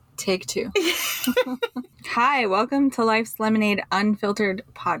Take two. Hi, welcome to Life's Lemonade Unfiltered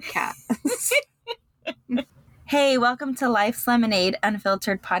Podcast. Hey, welcome to Life's Lemonade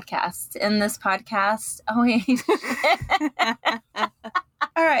Unfiltered Podcast. In this podcast, all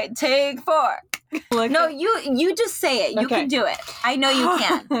right, take four. You just say it. You can do it. I know you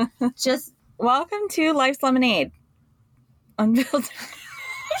can. Just welcome to Life's Lemonade Unfiltered.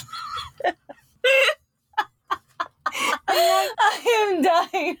 I am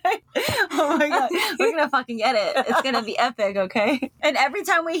dying. Oh my god. We're gonna fucking get it. It's gonna be epic, okay? And every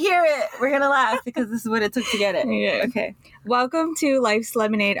time we hear it, we're gonna laugh because this is what it took to get it. Yeah. Okay. Welcome to Life's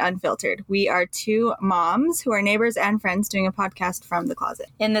Lemonade Unfiltered. We are two moms who are neighbors and friends doing a podcast from the closet.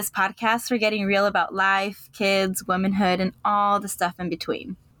 In this podcast, we're getting real about life, kids, womanhood, and all the stuff in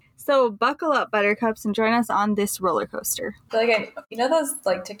between. So buckle up, buttercups, and join us on this roller coaster. Like, you know those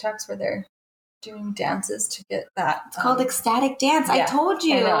like TikToks where they're doing dances to get that? It's called ecstatic dance. Yeah, I told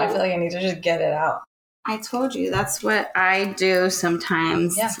you. I know. I feel like I need to just get it out. I told you. That's what I do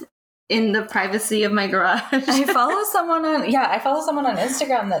sometimes. Yeah. In the privacy of my garage. I follow someone on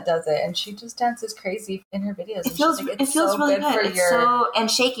Instagram that does it, and she just dances crazy in her videos. It feels so really good. And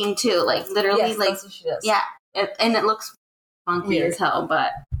shaking too, like literally, yes, like that's what she does. Yeah, and it looks funky weird as hell.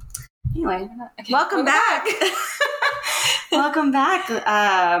 But anyway, Okay. welcome back. Welcome back.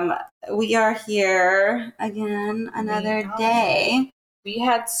 We are here again another day. We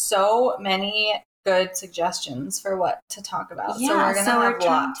had so many good suggestions for what to talk about. Yeah, so we're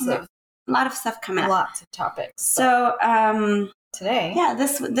gonna have a lot of stuff coming up. Lots of topics. So today,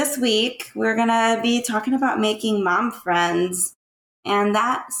 this week we're gonna be talking about making mom friends, and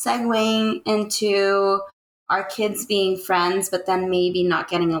that segueing into our kids being friends, but then maybe not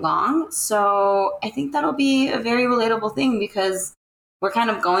getting along. So I think that'll be a very relatable thing because we're kind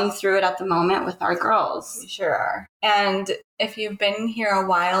of going through it at the moment with our girls. We sure are. And if you've been here a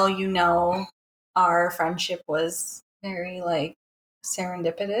while, you know our friendship was very like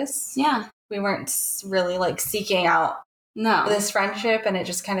serendipitous. Yeah. We weren't really like seeking out this friendship, and it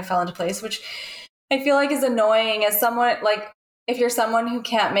just kind of fell into place, which I feel like is annoying as someone like, if you're someone who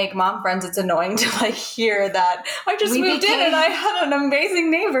can't make mom friends, it's annoying to like hear that I just moved in and I had an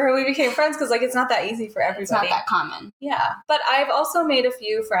amazing neighbor who we became friends, because like it's not that easy for everybody. It's not that common. Yeah, but I've also made a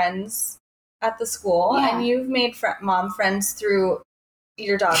few friends at the school, and you've made mom friends through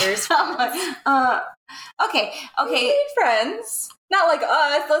your daughter's friends. Okay. We made friends. Not like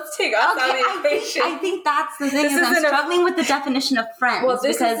us. Let's take us out of the equation. I think that's the thing. I'm struggling with the definition of friends. Well,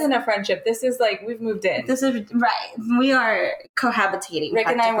 this isn't a friendship. This is like we've moved in. This is right. We are cohabitating. Rick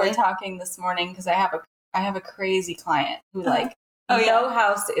and I were talking this morning because I have a crazy client who like no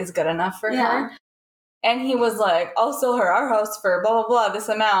house is good enough for her. And he was like, I'll sell her our house for blah, blah, blah, this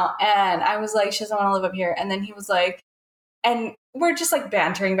amount. And I was like, she doesn't want to live up here. And then he was like, and we're just like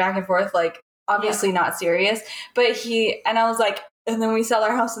bantering back and forth, like obviously not serious. But and I was like, and then we sell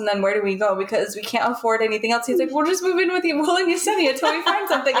our house, and then where do we go? Because we can't afford anything else. He's like, we'll just move in with you. We'll live in Yosemite until we find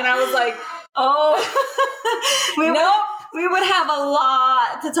something. And I was like, we would have a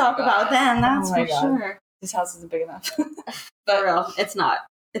lot to talk about then. That's for sure. This house isn't big enough. But for real, it's not.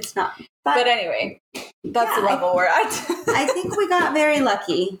 It's not. But anyway, that's the level we're at. I think we got very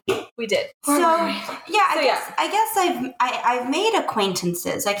lucky. We did. I guess I've made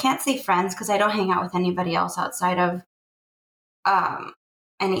acquaintances. I can't say friends because I don't hang out with anybody else outside of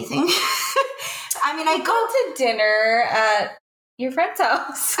anything. I mean, I go to dinner at your friend's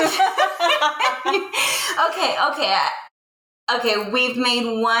house. Okay. We've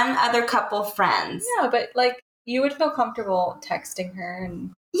made one other couple friends. Yeah, but like you would feel comfortable texting her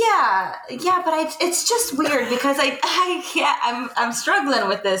and. Yeah, but it's just weird because I can't. I'm struggling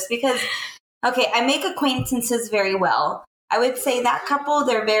with this because I make acquaintances very well. I would say that couple,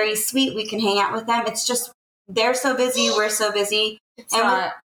 they're very sweet. We can hang out with them. It's just they're so busy, we're so busy,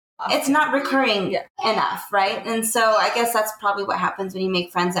 it's not recurring enough, right? And so I guess that's probably what happens when you make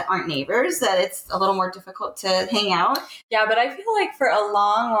friends that aren't neighbors, that it's a little more difficult to hang out. Yeah, but I feel like for a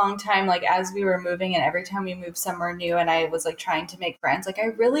long, long time, like as we were moving and every time we moved somewhere new and I was like trying to make friends, like I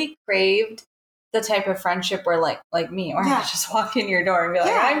really craved the type of friendship where like me, or I could just walk in your door and be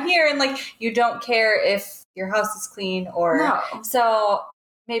like, I'm here, and like you don't care if your house is clean or so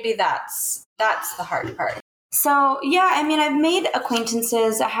maybe that's the hard part. So, I mean, I've made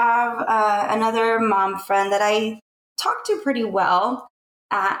acquaintances. I have another mom friend that I talk to pretty well,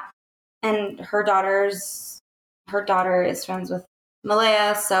 and her daughter is friends with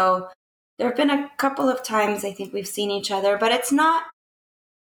Malaya. So there have been a couple of times I think we've seen each other, but it's not,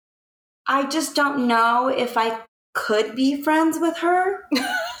 I just don't know if I could be friends with her.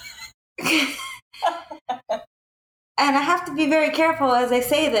 and I have to be very careful as I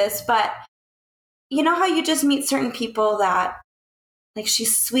say this, but you know how you just meet certain people that, like,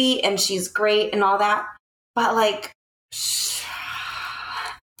 she's sweet and she's great and all that, but like,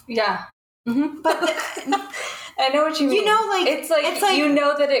 yeah. Mm-hmm. But I know what you mean. You know, like it's like you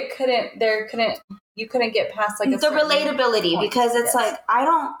know that you couldn't get past like the relatability point. Because it's like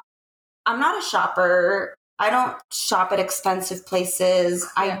I'm not a shopper. I don't shop at expensive places.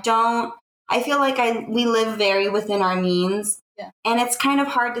 Yeah. I feel like we live very within our means. Yeah. And it's kind of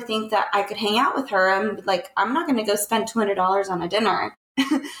hard to think that I could hang out with her. I'm not going to go spend $200 on a dinner.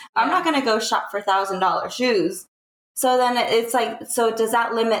 I'm not going to go shop for $1,000 shoes. So then it's like, so does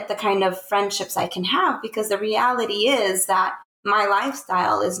that limit the kind of friendships I can have? Because the reality is that my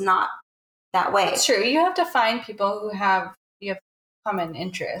lifestyle is not that way. It's true. You have to find people who have common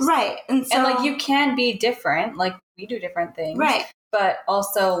interests. Right. And like you can be different, like we do different things. Right. But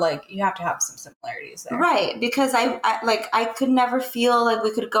also like you have to have some similarities there. Right. Because I could never feel like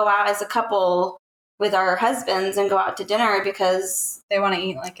we could go out as a couple with our husbands and go out to dinner because they want to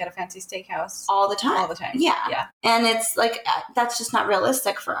eat like at a fancy steakhouse all the time. Yeah. And it's like, that's just not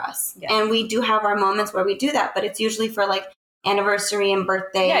realistic for us. Yeah. And we do have our moments where we do that, but it's usually for like anniversary and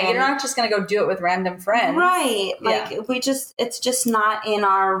birthday. Yeah. You're not just going to go do it with random friends. Right. Like it's just not in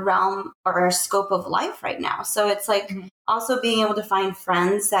our realm or our scope of life right now. So it's like also being able to find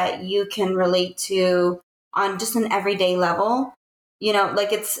friends that you can relate to on just an everyday level. You know,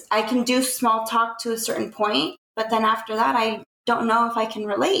 like I can do small talk to a certain point, but then after that, I don't know if I can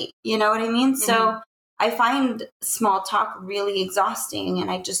relate. You know what I mean? Mm-hmm. So I find small talk really exhausting and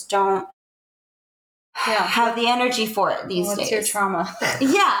I just don't have the energy for it these days. What's your trauma?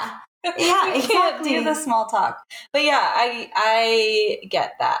 Yeah. Yeah, you can't do the small talk. But yeah, I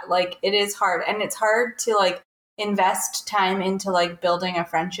get that. Like it is hard and it's hard to like invest time into like building a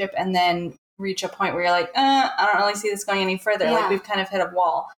friendship and then reach a point where you're like, I don't really see this going any further. Yeah. Like we've kind of hit a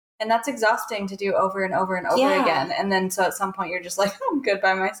wall. And that's exhausting to do over and over and over again. And then so at some point you're just like, I'm good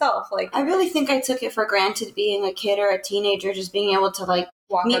by myself. Like I really think I took it for granted being a kid or a teenager, just being able to like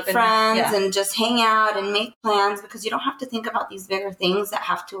meet friends and just hang out and make plans because you don't have to think about these bigger things that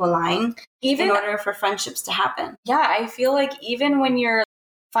have to align in order for friendships to happen. Yeah, I feel like even when you're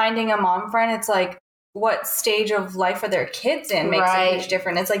finding a mom friend, it's like, what stage of life are their kids in makes a huge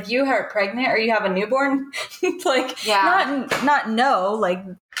difference. It's like you are pregnant or you have a newborn. Like, not no, like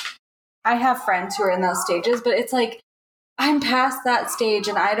I have friends who are in those stages, but it's like, I'm past that stage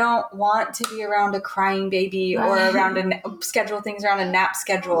and I don't want to be around a crying baby or around schedule things around a nap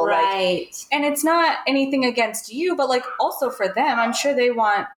schedule. Right. Like, and it's not anything against you, but like also for them, I'm sure they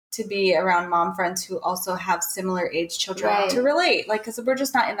want to be around mom friends who also have similar age children to relate. Like, cause we're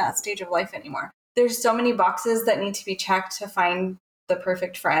just not in that stage of life anymore. There's so many boxes that need to be checked to find the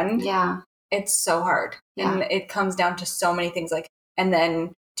perfect friend. Yeah. It's so hard. Yeah. And it comes down to so many things like, and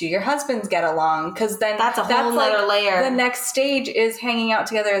then do your husbands get along? Because then that's a whole other layer. The next stage is hanging out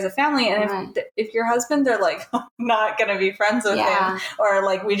together as a family. And if your husbands are like, I'm not going to be friends with him or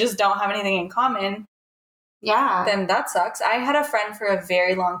like, we just don't have anything in common. Yeah. Then that sucks. I had a friend for a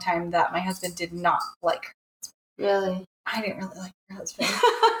very long time that my husband did not like. Really? I didn't really like your husband.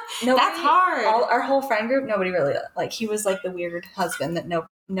 That's hard. Our whole friend group, nobody really like. He was like the weird husband that no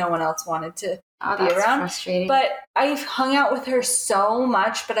one else wanted to be around. Frustrating. But I've hung out with her so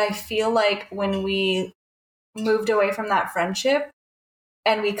much. But I feel like when we moved away from that friendship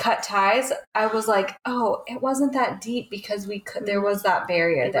and we cut ties, I was like, oh, it wasn't that deep because there was that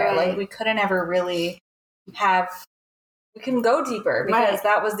barrier there. Like we couldn't ever really we can go deeper because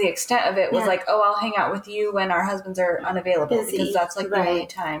that was the extent of it was like, oh, I'll hang out with you when our husbands are unavailable because that's like the only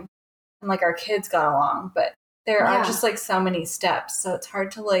time. And like our kids got along, but there are just like so many steps. So it's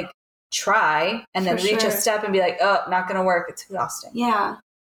hard to like try and then reach a step and be like, oh, not going to work. It's exhausting. Yeah.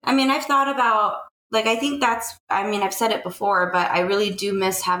 I mean, I've thought about like, I think I've said it before, but I really do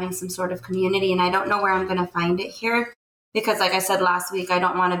miss having some sort of community and I don't know where I'm going to find it here because like I said last week, I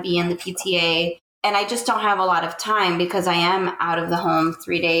don't want to be in the PTA. And I just don't have a lot of time because I am out of the home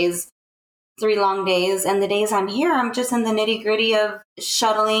 3 long days. And the days I'm here, I'm just in the nitty gritty of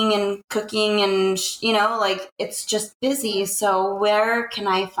shuttling and cooking and, like it's just busy. So where can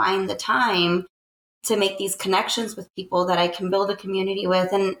I find the time to make these connections with people that I can build a community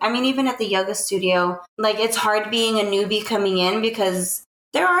with? And I mean, even at the yoga studio, like it's hard being a newbie coming in because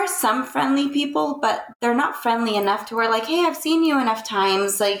there are some friendly people, but they're not friendly enough to where like, hey, I've seen you enough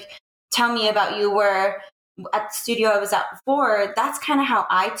times. Like, tell me about you. Where at the studio I was at before, that's kind of how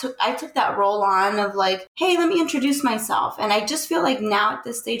I took that role on of like, hey, let me introduce myself. And I just feel like now at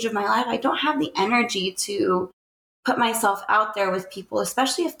this stage of my life, I don't have the energy to put myself out there with people,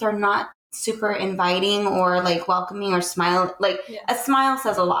 especially if they're not super inviting or like welcoming or smile. Like a smile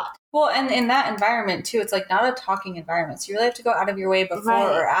says a lot. Well, and in that environment too, it's like not a talking environment. So you really have to go out of your way before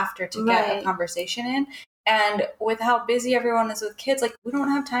or after to get a conversation in. And with how busy everyone is with kids, like we don't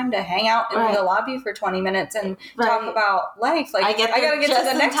have time to hang out in the lobby for 20 minutes and talk about life. Like I gotta get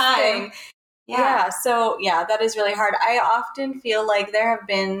to the next thing. Yeah. So that is really hard. I often feel like there have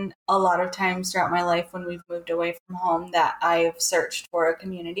been a lot of times throughout my life when we've moved away from home that I've searched for a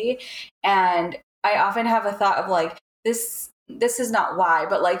community. And I often have a thought of like, this is not why,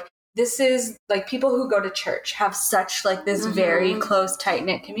 but like, this is like people who go to church have such like this very close, tight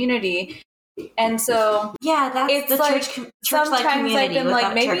knit community. And so that's it's the like church sometimes I've been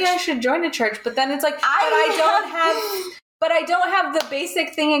like, maybe I should join a church, but then it's like, But I don't have the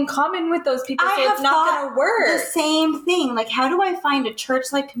basic thing in common with those people, so it's not going to work. The same thing. Like, how do I find a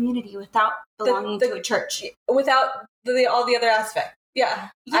church-like community without belonging to a church? Without all the other aspects. Yeah,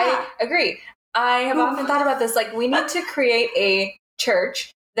 I agree. I have often thought about this. Like, we need to create a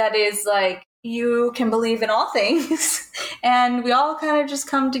church that is like, you can believe in all things, and we all kind of just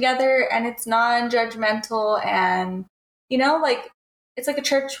come together, and it's non-judgmental, and, you know, like, it's like a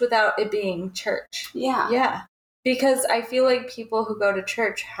church without it being church. Yeah. Yeah. Because I feel like people who go to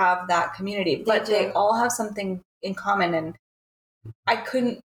church have that community, but they all have something in common. And I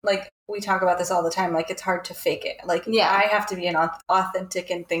couldn't, like, we talk about this all the time, like, it's hard to fake it. Like, I have to be authentic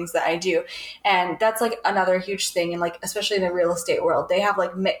in things that I do. And that's, like, another huge thing. And, like, especially in the real estate world, they have,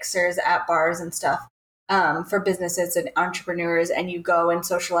 like, mixers at bars and stuff for businesses and entrepreneurs. And you go and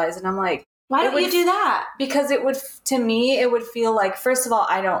socialize. And I'm like, why don't you do that? Because it would, to me, it would feel like, first of all,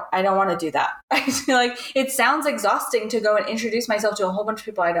 I don't want to do that. I feel like it sounds exhausting to go and introduce myself to a whole bunch of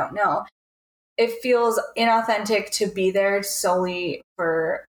people I don't know. It feels inauthentic to be there solely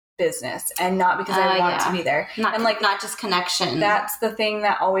for business and not because I want to be there. Not just connection. That's the thing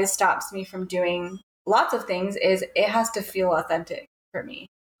that always stops me from doing lots of things is it has to feel authentic for me.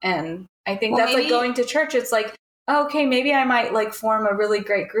 And I think that's like going to church. It's like, okay, maybe I might like form a really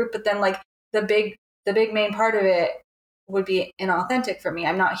great group, but then like, the big main part of it would be inauthentic for me.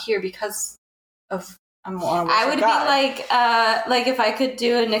 I'm not here because of I would be like if I could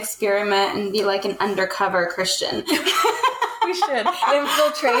do an experiment and be like an undercover Christian. We should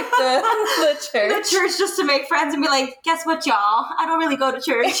infiltrate the church. The church just to make friends and be like, guess what, y'all? I don't really go to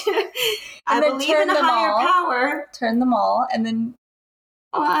church. I believe in a higher power. Turn them all and then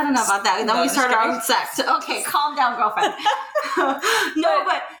well, I don't know about that. Then we start our own sect. Okay, calm down, girlfriend.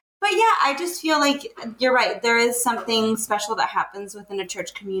 But yeah, I just feel like you're right. There is something special that happens within a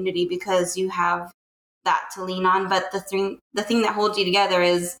church community because you have that to lean on. But the thing that holds you together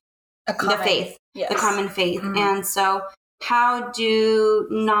is the faith, the common faith. Mm-hmm. And so how do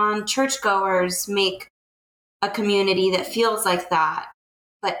non-churchgoers make a community that feels like that,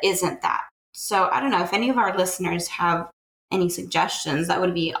 but isn't that? So I don't know if any of our listeners have any suggestions, that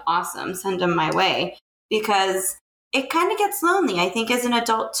would be awesome. Send them my way because it kind of gets lonely. I think as an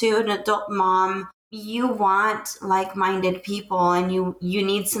adult too, an adult mom, you want like-minded people and you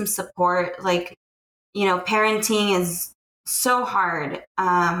need some support. Like, you know, parenting is so hard.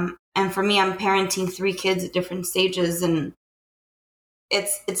 And for me, I'm parenting 3 kids at different stages and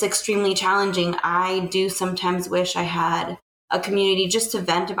it's extremely challenging. I do sometimes wish I had a community just to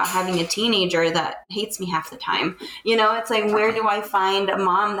vent about having a teenager that hates me half the time. You know, it's like, where do I find a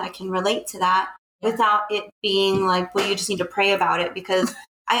mom that can relate to that? Without it being like, well, you just need to pray about it because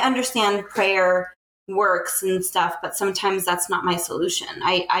I understand prayer works and stuff, but sometimes that's not my solution.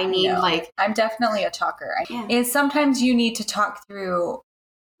 I need I'm definitely a talker. And sometimes you need to talk through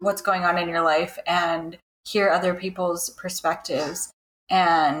what's going on in your life and hear other people's perspectives.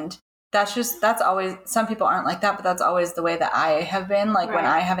 And that's always, some people aren't like that, but that's always the way that I have been. Like when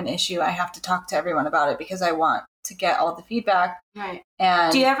I have an issue, I have to talk to everyone about it because I want to get all the feedback. Right.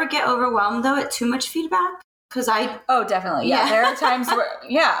 And do you ever get overwhelmed though at too much feedback? Oh, definitely. Yeah. There are times where,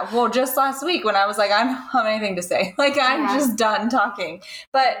 well, just last week when I was like, I don't have anything to say. Like I'm just done talking.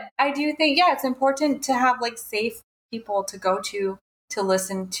 But I do think, it's important to have like safe people to go to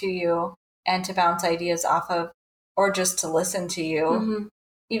listen to you and to bounce ideas off of, or just to listen to you. Mm-hmm.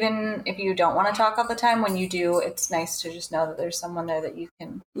 Even if you don't want to talk all the time, when you do, it's nice to just know that there's someone there that you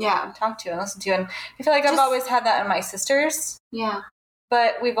can talk to and listen to. And I feel like I've always had that in my sisters. Yeah.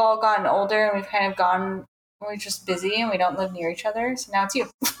 But we've all gotten older and we've kind of we're just busy and we don't live near each other. So now it's you.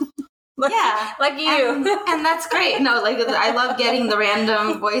 Like you. And that's great. No, like I love getting the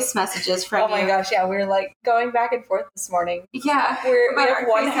random voice messages from you. Oh my gosh, yeah. We were like going back and forth this morning. Yeah. We have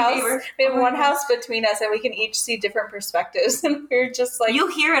one house. We have one house between us and we can each see different perspectives. And we're just like, you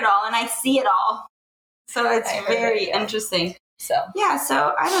hear it all and I see it all. So it's very interesting. So yeah,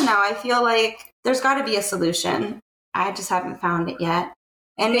 so I don't know. I feel like there's got to be a solution. I just haven't found it yet.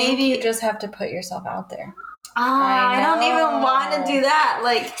 And maybe you just have to put yourself out there. I don't even want to do that.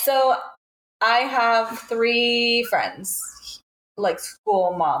 Like, so I have 3 friends, like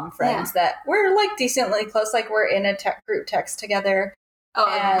school mom friends that we're like decently close. Like we're in a group text together. Oh,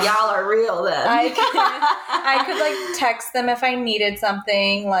 y'all are real then. I could like text them if I needed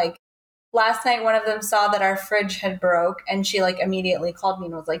something. Like last night, one of them saw that our fridge had broke, and she like immediately called me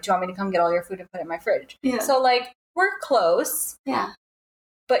and was like, "Do you want me to come get all your food and put it in my fridge?" Yeah. So like we're close. Yeah.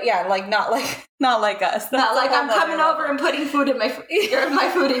 But yeah, like not like us. That's not like I'm coming over and putting food in my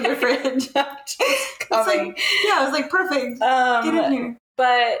food in your fridge. Coming. I was like, perfect. Get in here.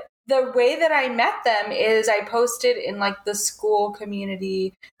 But the way that I met them is I posted in like the school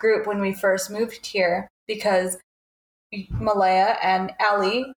community group when we first moved here, because Malaya and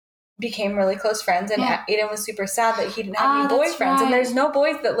Allie became really close friends, and Aiden was super sad that he didn't have any boyfriends. Right. And there's no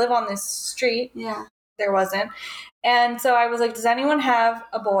boys that live on this street. Yeah. There wasn't. And so I was like, does anyone have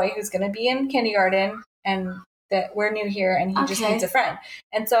a boy who's going to be in kindergarten and that we're new here and he just needs a friend?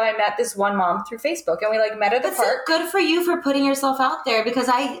 And so I met this one mom through Facebook, and we like met at the park. Good for you for putting yourself out there, because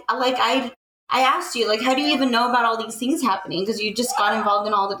I asked you, like, how do you even know about all these things happening? Because you just got involved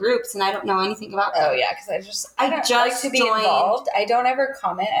in all the groups, and I don't know anything about them. Oh, yeah, because I don't like to be involved. I don't ever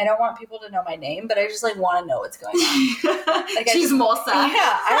comment. I don't want people to know my name, but I just, like, want to know what's going on. Like, Chismosa.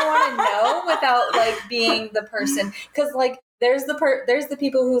 Yeah, I want to know without, like, being the person. Because, like, there's the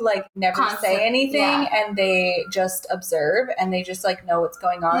people who, like, never say anything, and they just observe, and they just, like, know what's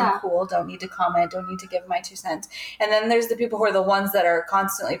going on. Yeah. Cool, don't need to comment, don't need to give my 2 cents. And then there's the people who are the ones that are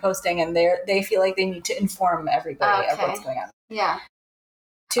constantly posting, and they feel like they need to inform everybody of what's going on. Yeah.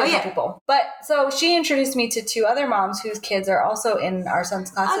 2 other people. But, so she introduced me to 2 other moms whose kids are also in our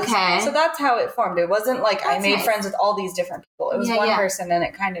son's classes. Okay. So that's how it formed. It wasn't like I made friends with all these different people. It was one person, and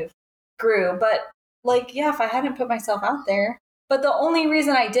it kind of grew. But, like, yeah, if I hadn't put myself out there. But the only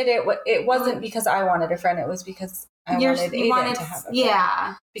reason I did it wasn't because I wanted a friend. It was because I wanted Aiden to have a friend.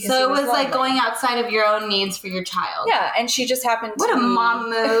 Yeah. So it was like going outside of your own needs for your child. Yeah, and she just happened to be... What a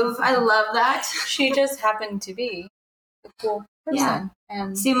mom move. I love that. She just happened to be a cool person. Yeah.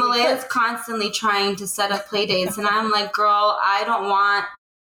 And see, Malaya's constantly trying to set up play dates, and I'm like, girl, I don't want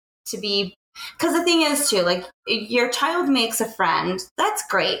to be... Because the thing is, too, like, your child makes a friend. That's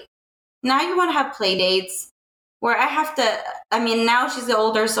great. Now you want to have play dates where I have to, I mean, now she's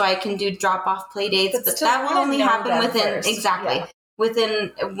older, so I can do drop-off play dates, but that will only happen within,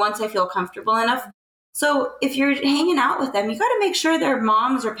 within, once I feel comfortable enough. So if you're hanging out with them, you got to make sure they're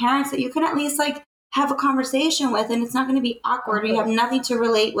moms or parents that you can at least, like, have a conversation with, and it's not going to be awkward. You have nothing to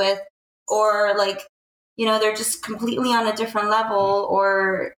relate with, or, like, you know, they're just completely on a different level,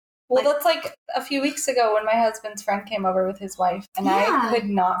 or... Well, that's like a few weeks ago when my husband's friend came over with his wife, and I could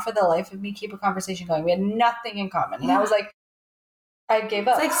not for the life of me keep a conversation going. We had nothing in common. And I was like, I gave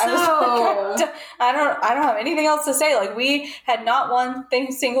up. It's like, I don't have anything else to say. Like, we had not one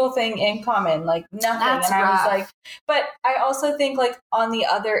single thing in common, like nothing. That's and I rough. was like, but I also think, like, on the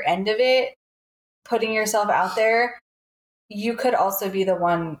other end of it, putting yourself out there, you could also be the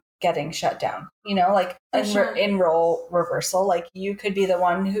one getting shut down, you know, like in role reversal. Like, you could be the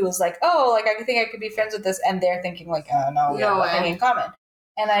one who's like, oh, like, I think I could be friends with this, and they're thinking like, oh no, we have nothing in common.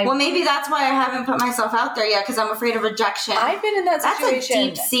 And well, maybe that's why I haven't put myself out there yet, because I'm afraid of rejection. I've been in that situation.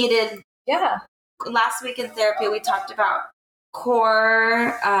 That's a deep-seated. Yeah. Last week in therapy, we talked about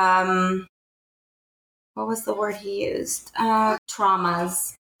core. What was the word he used?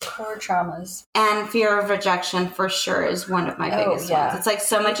 Traumas. Core traumas. And fear of rejection for sure is one of my biggest ones. It's like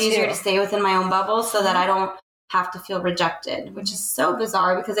so much easier to stay within my own bubble so that I don't have to feel rejected, which is so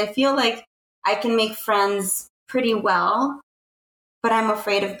bizarre, because I feel like I can make friends pretty well, but I'm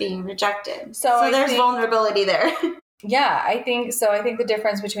afraid of being rejected. So there's vulnerability there. Yeah, I think so. I think the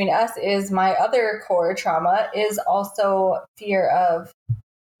difference between us is my other core trauma is also fear of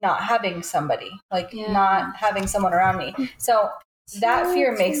not having somebody, like not having someone around me. So that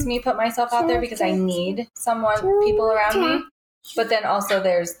fear makes me put myself out there because I need people around me. But then also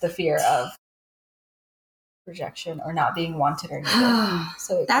there's the fear of rejection or not being wanted or needed.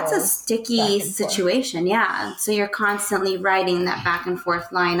 So that's a sticky situation. Yeah. So you're constantly writing that back and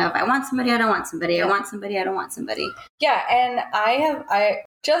forth line of, I want somebody, I don't want somebody. I want somebody, I don't want somebody. Yeah. And I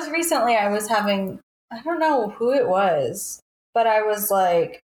just recently I was having, I don't know who it was, but I was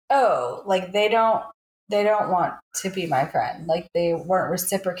like, oh, like they don't want to be my friend. Like, they weren't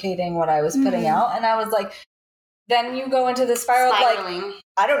reciprocating what I was putting out. And I was like, then you go into the spiral of like,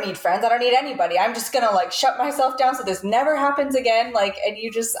 I don't need friends. I don't need anybody. I'm just going to like shut myself down so this never happens again. Like, and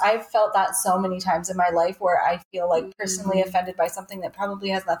I've felt that so many times in my life where I feel like personally offended by something that probably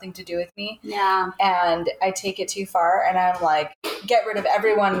has nothing to do with me. Yeah. And I take it too far and I'm like, get rid of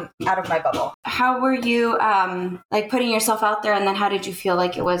everyone out of my bubble. How were you like putting yourself out there, and then how did you feel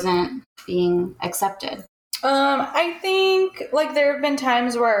like it wasn't being accepted? I think like there have been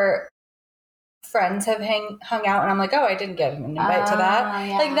times where friends have hung out and I'm like, oh, I didn't get an invite to that.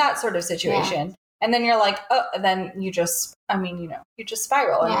 Yeah. Like that sort of situation. Yeah. And then you're like, oh, and then you just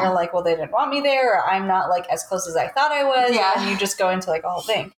spiral and you're like, well, they didn't want me there, or I'm not like as close as I thought I was. Yeah. And you just go into like a whole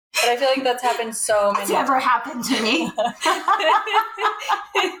thing. But I feel like that's happened so many times. Never happened to me.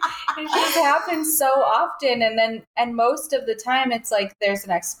 It just happens so often. And most of the time it's like there's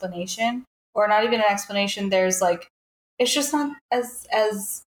an explanation, or not even an explanation. There's like, it's just not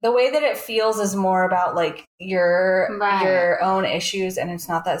as the way that it feels is more about like your own issues, and it's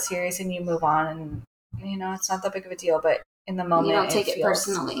not that serious, and you move on, and it's not that big of a deal. But in the moment, you don't take it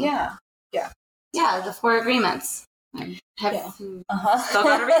personally. Yeah. The 4 agreements. Still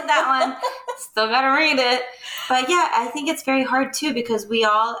gotta read that one. Still gotta read it. But yeah, I think it's very hard too, because we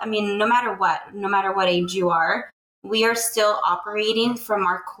all, no matter what age you are, we are still operating from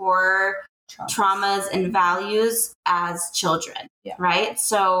our core traumas and values as children, right?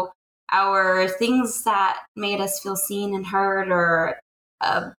 So our things that made us feel seen and heard or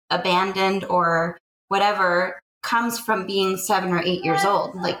abandoned or whatever comes from being 7 or 8 years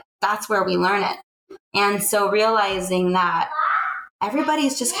old. Like that's where we learn it. And so realizing that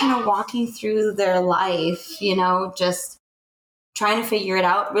everybody's just kind of walking through their life, just trying to figure it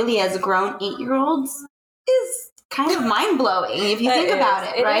out really as grown 8-year-olds is kind of mind-blowing if you think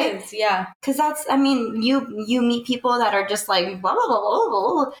about it, right? It is, yeah. Because that's, you meet people that are just like, blah, blah, blah, blah,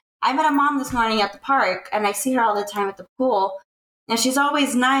 blah. I met a mom this morning at the park, and I see her all the time at the pool, and she's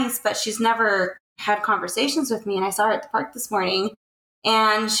always nice, but she's never had conversations with me, and I saw her at the park this morning,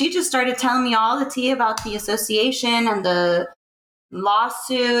 and she just started telling me all the tea about the association and the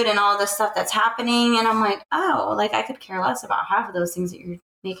lawsuit and all the stuff that's happening, and I'm like, oh, like I could care less about half of those things that you're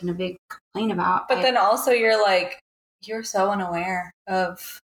making a big complaint about. But then also you're like, you're so unaware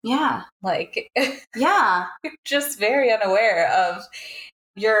of, like, you're just very unaware of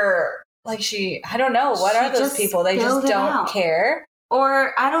your, like, I don't know, what are those people? They just don't care.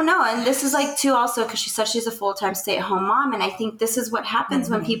 Or I don't know. And this is like too also because she said she's a full-time stay-at-home mom. And I think this is what happens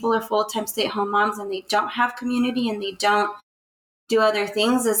when people are full-time stay-at-home moms and they don't have community and they don't do other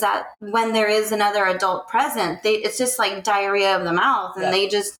things, is that when there is another adult present, it's just like diarrhea of the mouth, and they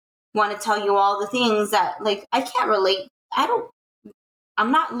just want to tell you all the things that, like, I can't relate.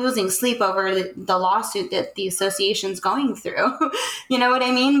 I'm not losing sleep over the lawsuit that the association's going through. You know what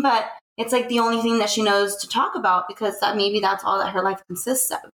I mean? But it's like the only thing that she knows to talk about, because maybe that's all that her life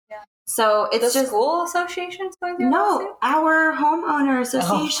consists of. Yeah. So it's the school association's going through? No, our homeowner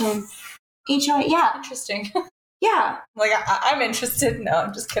association. HOA, yeah. Interesting. Yeah. Like, I'm interested. No,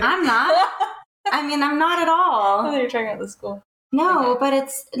 I'm just kidding. I'm not. I'm not at all. I thought you were talking about the school. No, okay.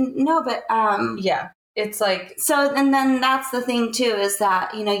 Yeah. It's like. So, and then that's the thing too, is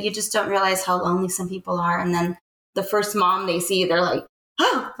that, you just don't realize how lonely some people are. And then the first mom they see, they're like,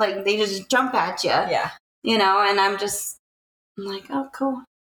 oh, like they just jump at you. Yeah. And I'm like, oh, cool.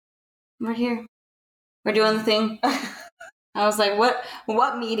 We're here. We're doing the thing. I was like,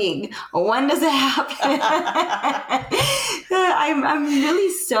 what meeting? When does it happen? I'm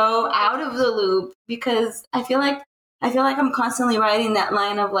really so out of the loop, because I feel like I'm constantly riding that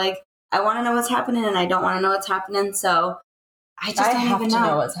line of like, I want to know what's happening and I don't want to know what's happening. So I have to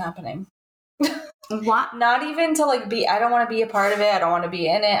know what's happening. What? Not even to like I don't want to be a part of it. I don't want to be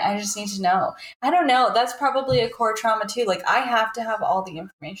in it. I just need to know. I don't know. That's probably a core trauma too. Like, I have to have all the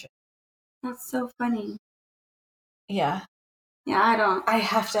information. That's so funny. Yeah. Yeah, I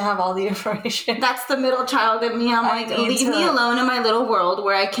have to have all the information. That's the middle child in me. I'm like, leave me alone in my little world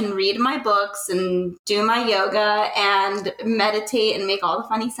where I can read my books and do my yoga and meditate and make all the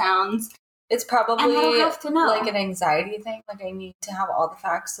funny sounds. It's probably and I don't have to know. Like an anxiety thing. Like, I need to have all the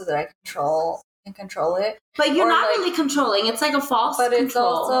facts so that I can control it. But you're not really controlling. It's like a false control. But it's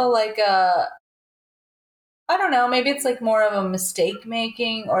also like I don't know, maybe it's like more of a mistake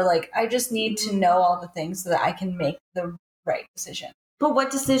making, or like I just need to know all the things so that I can make the right decision. But what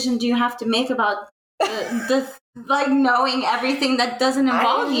decision do you have to make about the like knowing everything that doesn't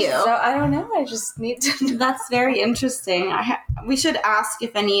involve you? So I don't know. I just need to know. That's very interesting. We should ask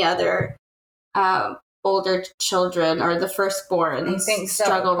if any other older children or the firstborn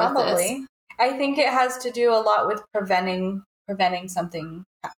struggle with this. I think it has to do a lot with preventing something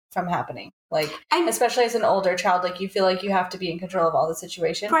from happening. Like, especially as an older child, like you feel like you have to be in control of all the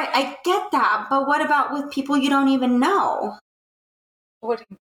situation. Right, I get that, but what about with people you don't even know? What do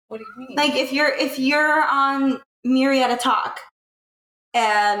you mean? Like if you're on Marietta Talk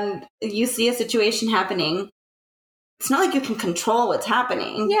and you see a situation happening, it's not like you can control what's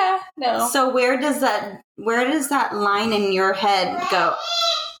happening. Yeah, no. So where does that line in your head go?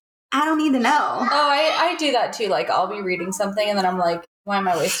 I don't need to know. Oh, I do that too. Like I'll be reading something and then I'm like, why am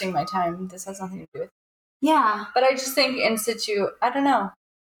I wasting my time? This has nothing to do with it. Yeah. But I just think in situ, I don't know.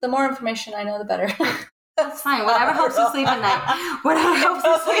 The more information I know, the better. That's fine. Whatever helps you sleep at night. Whatever helps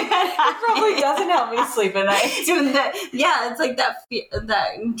you sleep at night. It probably doesn't help me sleep at night. It's like that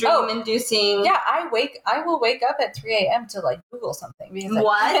dream-inducing. Yeah, I will wake up at 3 a.m. to like Google something because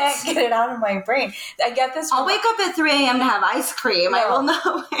what? I can't get it out of my brain. I get this. I'll wake up at 3 a.m. to have ice cream. No, I will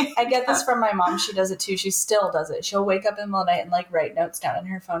know. I get this from my mom. She does it too. She still does it. She'll wake up in the middle of the night and like write notes down on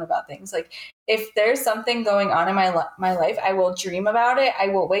her phone about things. Like if there's something going on in my life, I will dream about it. I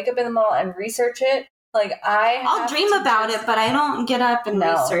will wake up in the middle and research it. Like I'll dream about it, but I don't get up and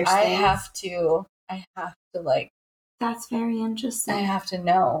research things. I have to like. That's very interesting. I have to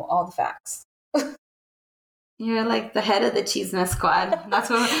know all the facts. You're like the head of the Cheesemas squad. That's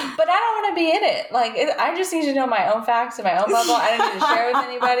what. But I don't want to be in it. Like I just need to know my own facts in my own bubble. I don't need to share with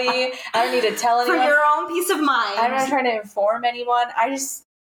anybody. I don't need to tell anyone. For your own peace of mind. I'm not trying to inform anyone.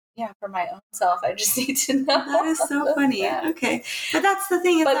 For my own self, I just need to know. That is so funny. Okay. But that's the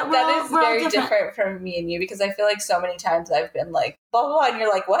thing. That is very different from me and you because I feel like so many times I've been like, blah, blah, blah, and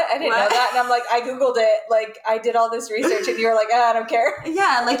you're like, what? I didn't know that. And I'm like, I Googled it. Like, I did all this research and you're like, I don't care.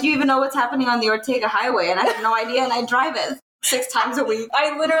 Yeah, like you even know what's happening on the Ortega Highway and I have no idea and I drive it 6 times a week.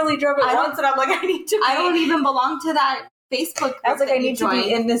 I literally drove it once and I'm like, I don't even belong to that Facebook group. I was like, I need to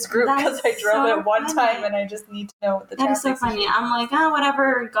be in this group because I drove it one funny. time and I just need to know what the traffic is. That is so funny. I'm like,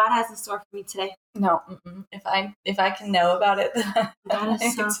 whatever God has in store for me today. No, if I can know about it, then that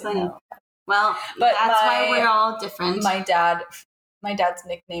is so funny. Well, but that's why we're all different. My dad's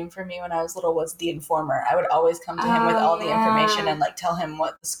nickname for me when I was little was the Informer. I would always come to him with all the information and like tell him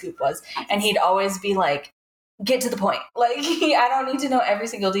what the scoop was, and he'd always be like, get to the point. Like, I don't need to know every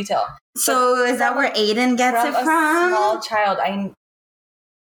single detail. So is that where Aiden gets it from? A small child.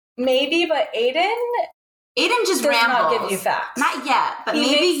 Maybe, but Aiden just does rambles. Not give you facts. Not yet, but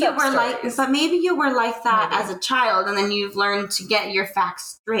maybe you were like that as a child, and then you've learned to get your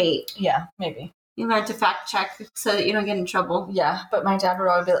facts straight. Yeah, maybe. You learn to fact check so that you don't get in trouble. Yeah, but my dad would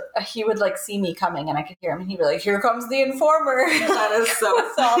always be like, he would like see me coming and I could hear him and he'd be like, here comes the Informer. That is so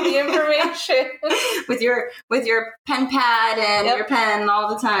with all the information. with your pen pad and your pen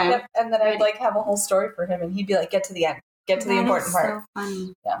all the time. Yep. And then I'd like have a whole story for him and he'd be like, get to the end. Get to the important part. So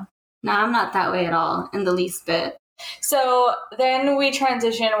funny. Yeah. No, I'm not that way at all in the least bit. So then we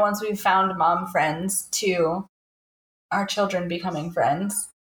transition once we found mom friends to our children becoming friends.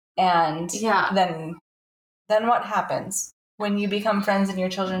 And then what happens when you become friends and your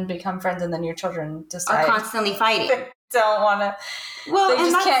children become friends and then your children decide are constantly fighting. They don't want to. Well,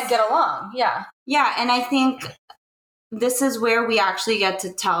 they just can't get along. Yeah. Yeah. And I think this is where we actually get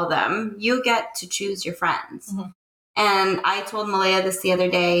to tell them, you get to choose your friends. Mm-hmm. And I told Malaya this the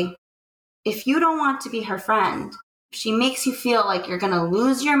other day, if you don't want to be her friend, if she makes you feel like you're going to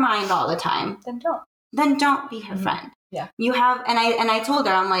lose your mind all the time, then don't be her friend. Yeah. You have, and I told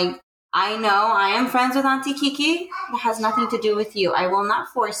her, I'm like, I know I am friends with Auntie Kiki. It has nothing to do with you. I will not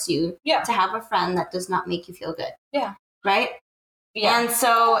force you to have a friend that does not make you feel good. Yeah. Right? Yeah. And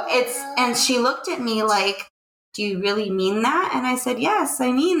so and she looked at me like, do you really mean that? And I said, yes,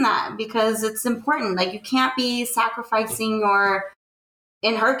 I mean that because it's important. Like you can't be sacrificing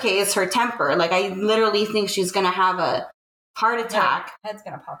in her case, her temper. Like I literally think she's going to have a heart attack. Head's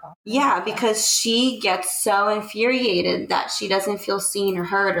gonna pop off. Yeah, because she gets so infuriated that she doesn't feel seen or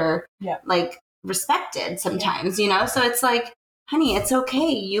heard or like respected sometimes, you know? So it's like, honey, it's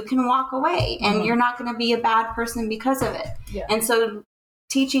okay. You can walk away and you're not going to be a bad person because of it. Yeah. And so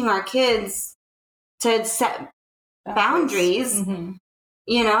teaching our kids to set boundaries,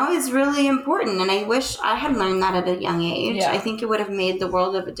 you know, is really important. And I wish I had learned that at a young age. Yeah. I think it would have made the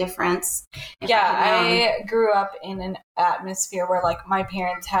world of a difference. I grew up in an atmosphere where like my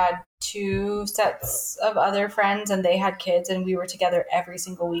parents had 2 sets of other friends and they had kids and we were together every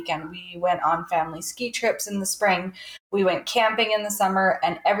single weekend. We went on family ski trips in the spring. We went camping in the summer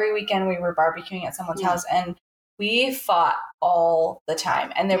and every weekend we were barbecuing at someone's house and we fought all the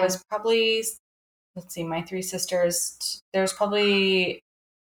time. And there was probably, my 3 sisters, there's probably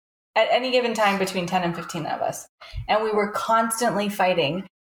at any given time between 10 and 15 of us. And we were constantly fighting.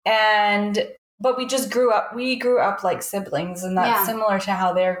 And but we grew up like siblings, and that's similar to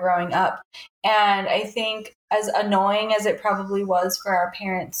how they're growing up. And I think as annoying as it probably was for our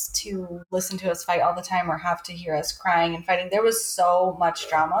parents to listen to us fight all the time or have to hear us crying and fighting, there was so much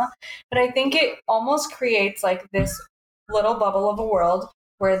drama. But I think it almost creates like this little bubble of a world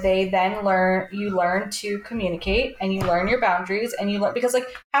where they then learn to communicate, and you learn your boundaries, and you learn, because like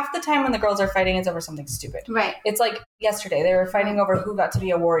half the time when the girls are fighting, it's over something stupid. Right. It's like yesterday they were fighting over who got to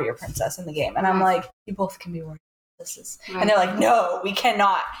be a warrior princess in the game. And I'm like, you both can be warrior princesses. Right. And they're like, no, we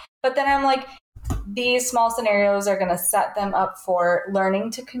cannot. But then I'm like, these small scenarios are going to set them up for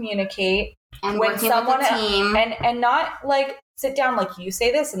learning to communicate and when someone with a team. And not like sit down like you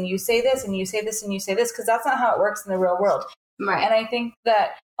say this and you say this and you say this and you say this, because that's not how it works in the real world. Right. And I think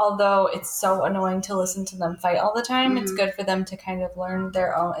that although it's so annoying to listen to them fight all the time, it's good for them to kind of learn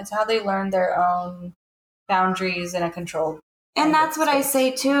their own. It's how they learn their own boundaries in a controlled. And that's what I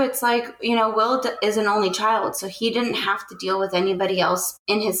say too. It's like, Will is an only child, so he didn't have to deal with anybody else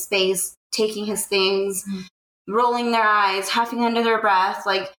in his space, taking his things, rolling their eyes, huffing under their breath.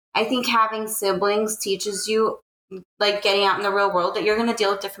 Like, I think having siblings teaches you, like, getting out in the real world, that you're going to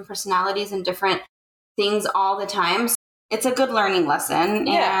deal with different personalities and different things all the time. So it's a good learning lesson,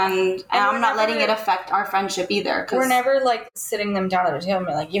 and I'm not letting it affect our friendship either. We're never like sitting them down at a table and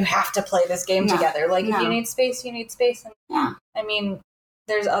being like, you have to play this game together. Like, if you need space, you need space. And I mean,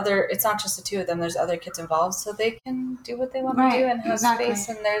 it's not just the two of them, there's other kids involved, so they can do what they want to do and have space.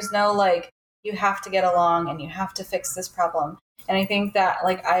 And there's no like, you have to get along and you have to fix this problem. And I think that,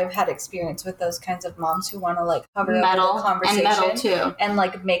 like, I've had experience with those kinds of moms who want to, like, cover up the conversation. And meddle, too. And,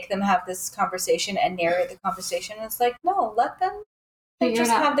 like, make them have this conversation and narrate the conversation. It's like, no, let them just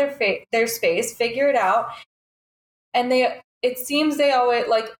have their space, figure it out. And it seems they always,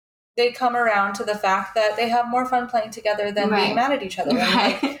 like, they come around to the fact that they have more fun playing together than being mad at each other.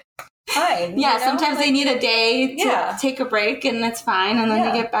 And, like, fine. Yeah, sometimes they need a day to take a break, and that's fine. And then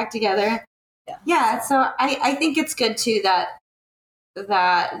they get back together. Yeah, so I think it's good, too, that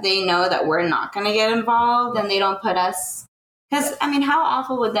they know that we're not going to get involved, and they don't put us, because I mean, how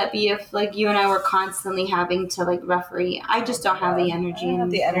awful would that be if like you and I were constantly having to like referee? I just don't have the energy. I don't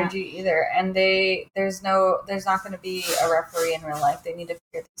have the energy either, and there's not going to be a referee in real life. They need to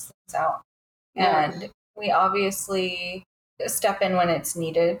figure these things out, and we obviously step in when it's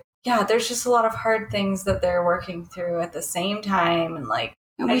needed. Yeah, there's just a lot of hard things that they're working through at the same time, and like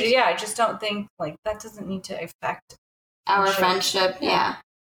I just don't think like that doesn't need to affect our friendship,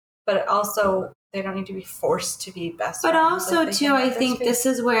 But also, they don't need to be forced to be best friends. But also, too, I think this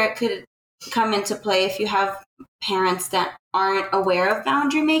is where it could come into play if you have parents that aren't aware of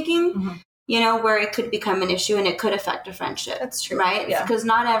boundary making, where it could become an issue and it could affect a friendship. That's true. Right? Yeah. Because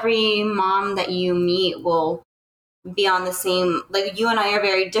not every mom that you meet will be on the same, like, you and I are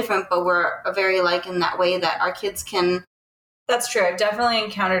very different, but we're very alike in that way that our kids can. That's true. I've definitely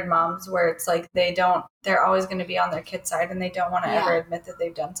encountered moms where it's like they're always going to be on their kid's side, and they don't want to ever admit that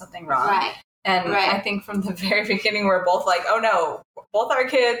they've done something wrong. Right. And I think from the very beginning, we're both like, oh no, both our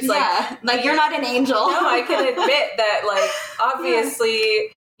kids. Like you're not an angel. No, I can admit that, like,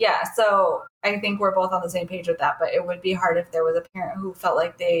 obviously, so I think we're both on the same page with that, but it would be hard if there was a parent who felt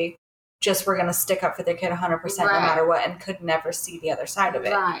like they just were going to stick up for their kid 100% no matter what, and could never see the other side of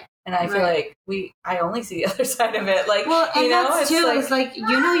it. Right. And I feel like I only see the other side of it. Like, well, and that's too, like, is like,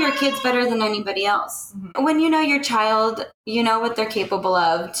 you know your kids better than anybody else. Mm-hmm. When you know your child, you know what they're capable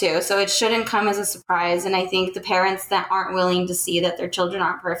of too. So it shouldn't come as a surprise. And I think the parents that aren't willing to see that their children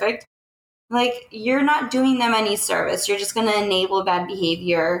aren't perfect, like, you're not doing them any service. You're just going to enable bad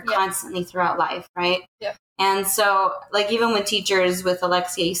behavior constantly throughout life, right? Yeah. And so, like, even with teachers, with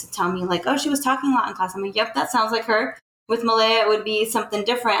Alexia used to tell me, like, oh, she was talking a lot in class. I'm like, yep, that sounds like her. With Malaya, it would be something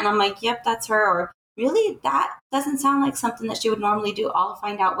different. And I'm like, yep, that's her. Or really, that doesn't sound like something that she would normally do. I'll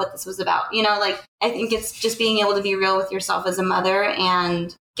find out what this was about. Like, I think it's just being able to be real with yourself as a mother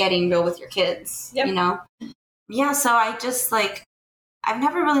and getting real with your kids, Yeah, so I just, like, I've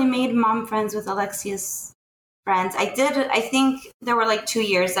never really made mom friends with Alexia's friends. I think there were, like, 2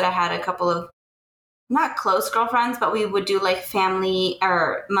 years that I had a couple of, not close girlfriends, but we would do like family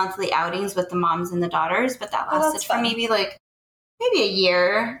or monthly outings with the moms and the daughters. But that lasted for maybe a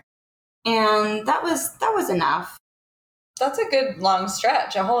year, and that was enough. That's a good long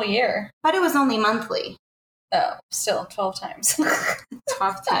stretch, a whole year. But it was only monthly. Oh, still 12 times.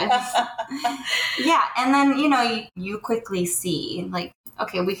 12 times. Yeah, and then you quickly see, like,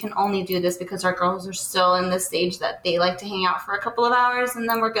 okay, we can only do this because our girls are still in this stage that they like to hang out for a couple of hours, and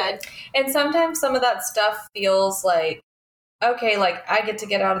then we're good. And sometimes some of that stuff feels like, okay, like, I get to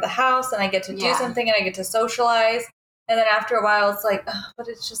get out of the house and I get to do something and I get to socialize. And then after a while, it's like, but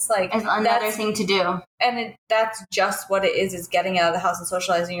it's just like it's another thing to do. And that's just what it is getting out of the house and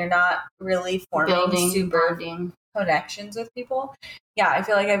socializing. You're not really forming super connections with people. Yeah, I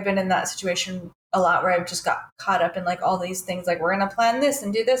feel like I've been in that situation a lot where I've just got caught up in like all these things, like we're going to plan this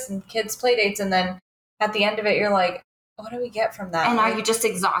and do this and kids' play dates. And then at the end of it, you're like, what do we get from that? And are you just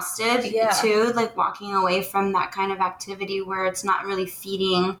exhausted too? Like walking away from that kind of activity where it's not really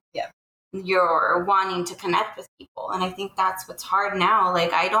feeding your wanting to connect with people. And I think that's what's hard now.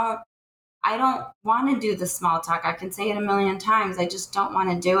 Like I don't want to do the small talk. I can say it a million times. I just don't want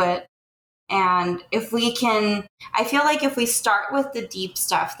to do it. And if we can, I feel like if we start with the deep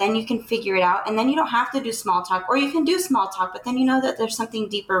stuff, then you can figure it out. And then you don't have to do small talk, or you can do small talk, but then you know that there's something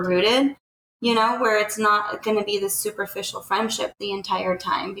deeper rooted, you know, where it's not going to be this superficial friendship the entire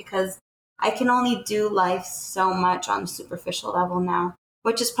time, because I can only do life so much on a superficial level now,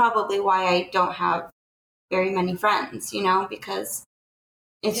 which is probably why I don't have very many friends, you know, because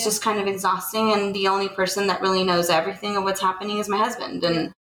it's just kind of exhausting. And the only person that really knows everything of what's happening is my husband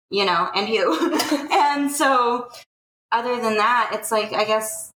and, you know, and you. And so other than that, it's like, I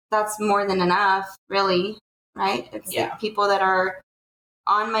guess that's more than enough, really, right? It's like people that are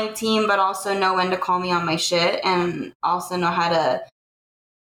on my team, but also know when to call me on my shit and also know how to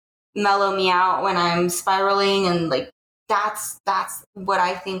mellow me out when I'm spiraling. And like, that's what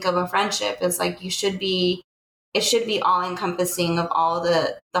I think of a friendship is like, it should be all encompassing of all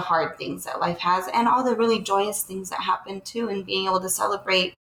the hard things that life has and all the really joyous things that happen too. And being able to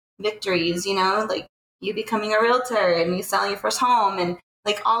celebrate victories, you know, like you becoming a realtor and you selling your first home, and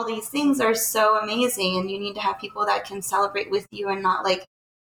like all these things are so amazing. And you need to have people that can celebrate with you and not like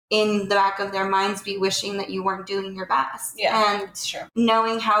in the back of their minds be wishing that you weren't doing your best. Yeah, and sure.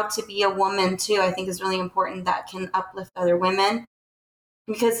 Knowing how to be a woman too, I think is really important, that can uplift other women,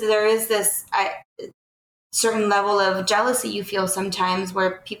 because there is this certain level of jealousy you feel sometimes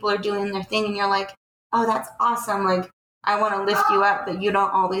where people are doing their thing and you're like, oh, that's awesome. Like, I want to lift you up, but you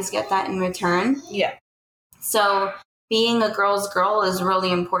don't always get that in return. Yeah. So being a girl's girl is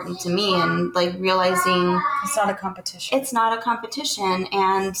really important to me, and like realizing it's not a competition. It's not a competition.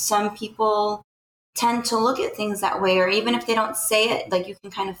 And some people tend to look at things that way, or even if they don't say it, like you can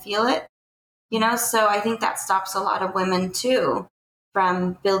kind of feel it, you know? So I think that stops a lot of women too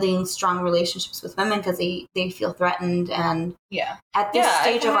from building strong relationships with women, because they feel threatened. And at this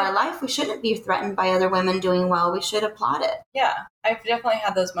stage of our life, we shouldn't be threatened by other women doing well. We should applaud it. Yeah. I've definitely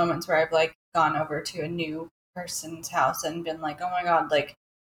had those moments where I've like gone over to a new person's house and been like, oh my God, like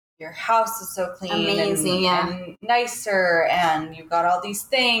your house is so clean, amazing, and nicer, and you've got all these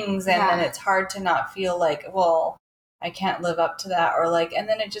things. And then it's hard to not feel like, well, I can't live up to that. Or like, and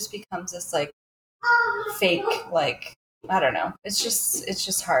then it just becomes this like fake, like, I don't know. It's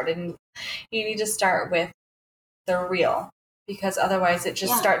just hard. And you need to start with the real, because otherwise it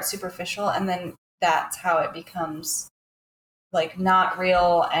just starts superficial. And then that's how it becomes like not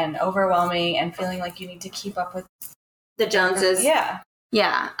real and overwhelming and feeling like you need to keep up with the Joneses. Yeah.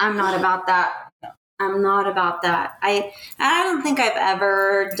 Yeah. I'm not about that. No. I'm not about that. I don't think I've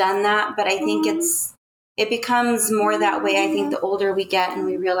ever done that, but I think it becomes more that way. I think the older we get and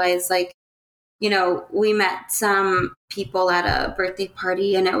we realize, like, you know, we met some people at a birthday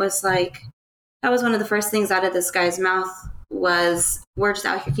party, and it was like, that was one of the first things out of this guy's mouth was, we're just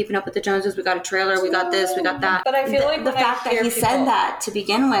out here keeping up with the Joneses. We got a trailer. We got this. We got that. But I feel like the fact that he said that to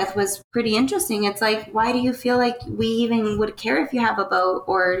begin with was pretty interesting. It's like, why do you feel like we even would care if you have a boat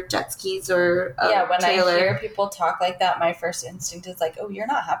or jet skis or a when trailer? I hear people talk like that, my first instinct is like, oh, you're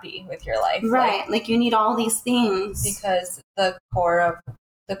not happy with your life. Right. Like you need all these things. Because the core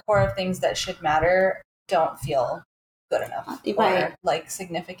of things that should matter don't feel good enough or like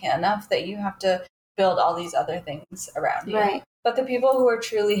significant enough that you have to build all these other things around you. Right. But the people who are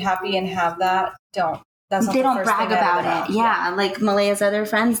truly happy and have that don't. That's not they the don't first brag thing about it. Yeah, like Malaya's other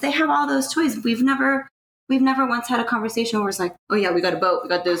friends, they have all those toys. We've never once had a conversation where it's like, oh yeah, we got a boat, we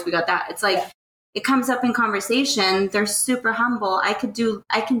got this, we got that. It's like it comes up in conversation. They're super humble. I can do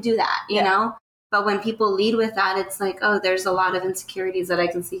that, you know. But when people lead with that, it's like, oh, there's a lot of insecurities that I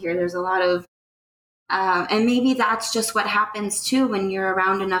can see here. There's a lot of, and maybe that's just what happens too when you're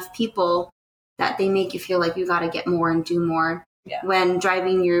around enough people that they make you feel like you got to get more and do more. Yeah. When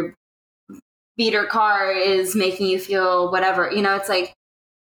driving your beater car is making you feel whatever, you know, it's like,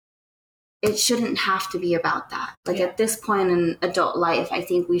 it shouldn't have to be about that. Like at this point in adult life, I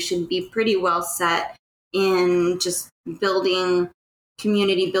think we should be pretty well set in just building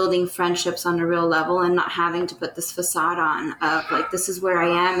community, building friendships on a real level, and not having to put this facade on of like, this is where I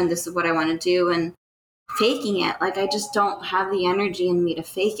am and this is what I want to do, and faking it. Like, I just don't have the energy in me to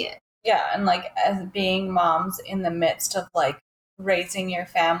fake it. Yeah, and like as being moms in the midst of like raising your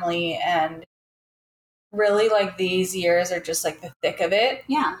family, and really like these years are just like the thick of it.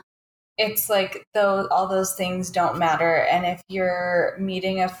 Yeah. It's like all those things don't matter. And if you're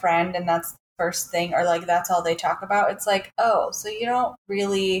meeting a friend and that's the first thing, or like that's all they talk about, it's like, oh, so you don't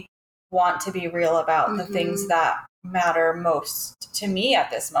really want to be real about the things that matter most to me at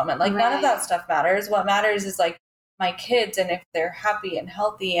this moment. Like none of that stuff matters. What matters is like my kids, and if they're happy and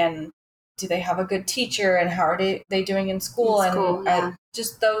healthy, and do they have a good teacher, and how are they doing in school? And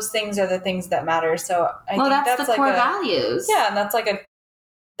just those things are the things that matter. So I think that's the like core values. Yeah, and that's like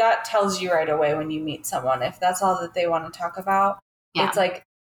that tells you right away when you meet someone, if that's all that they want to talk about. It's like,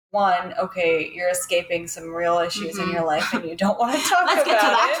 one, okay, you're escaping some real issues in your life and you don't want to talk about it. Let's get to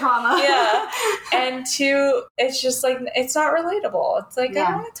that trauma. Yeah. And two, it's just like, it's not relatable. It's like,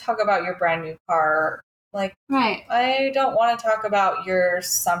 I don't want to talk about your brand new car. Like, I don't want to talk about your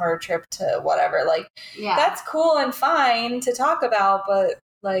summer trip to whatever. Like, that's cool and fine to talk about, but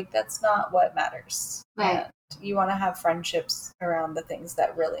like, that's not what matters. Right. And you want to have friendships around the things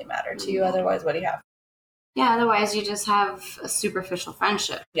that really matter to you. Otherwise, what do you have? Yeah, otherwise you just have a superficial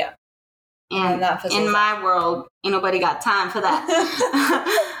friendship. Yeah. And in my world, ain't nobody got time for that.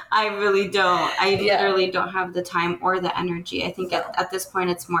 I really don't. I literally don't have the time or the energy. I think at this point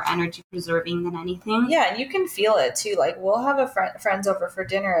it's more energy preserving than anything. Yeah, and you can feel it too. Like we'll have friends over for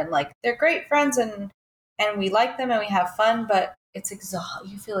dinner, and like they're great friends, and we like them and we have fun, but it's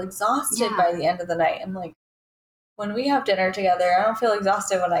you feel exhausted by the end of the night. And like, when we have dinner together, I don't feel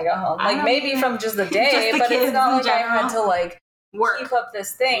exhausted when I go home. Like maybe from just the day, but it's not like I had to like keep up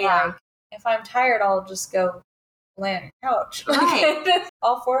this thing. Yeah. Like if I'm tired, I'll just go lay on your couch. Right.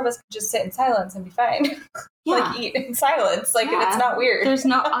 All four of us could just sit in silence and be fine. Like eat in silence. Like it's not weird. There's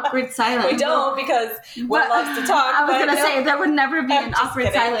no awkward silence. We don't, because Will loves to talk. I was going to say there would never be an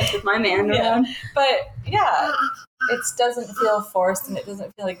awkward silence with my man around. But it doesn't feel forced, and it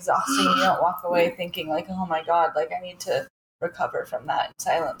doesn't feel exhausting. You don't walk away thinking like, oh my God, like I need to recover from that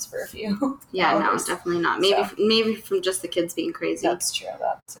silence for a few hours. No, definitely not. Maybe from just the kids being crazy. That's true.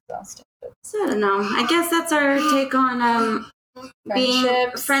 That's exhausting. So I don't know. I guess that's our take on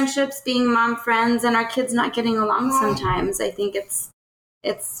friendships, being mom friends, and our kids not getting along sometimes. I think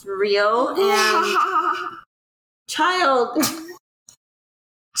it's real. And child,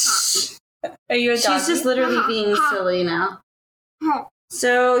 are you a doggy? She's just literally being silly now.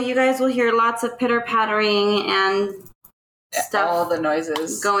 So you guys will hear lots of pitter pattering and stuff. All the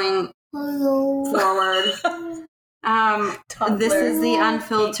noises going forward. This is the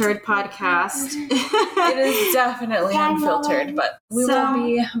Unfiltered podcast. It is definitely unfiltered, but we will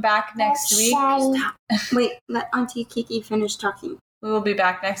be back next week. Wait, let Auntie Kiki finish talking. We will be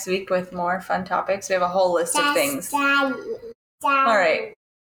back next week with more fun topics. We have a whole list of things. All right.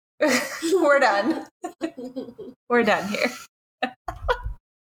 We're done. We're done here.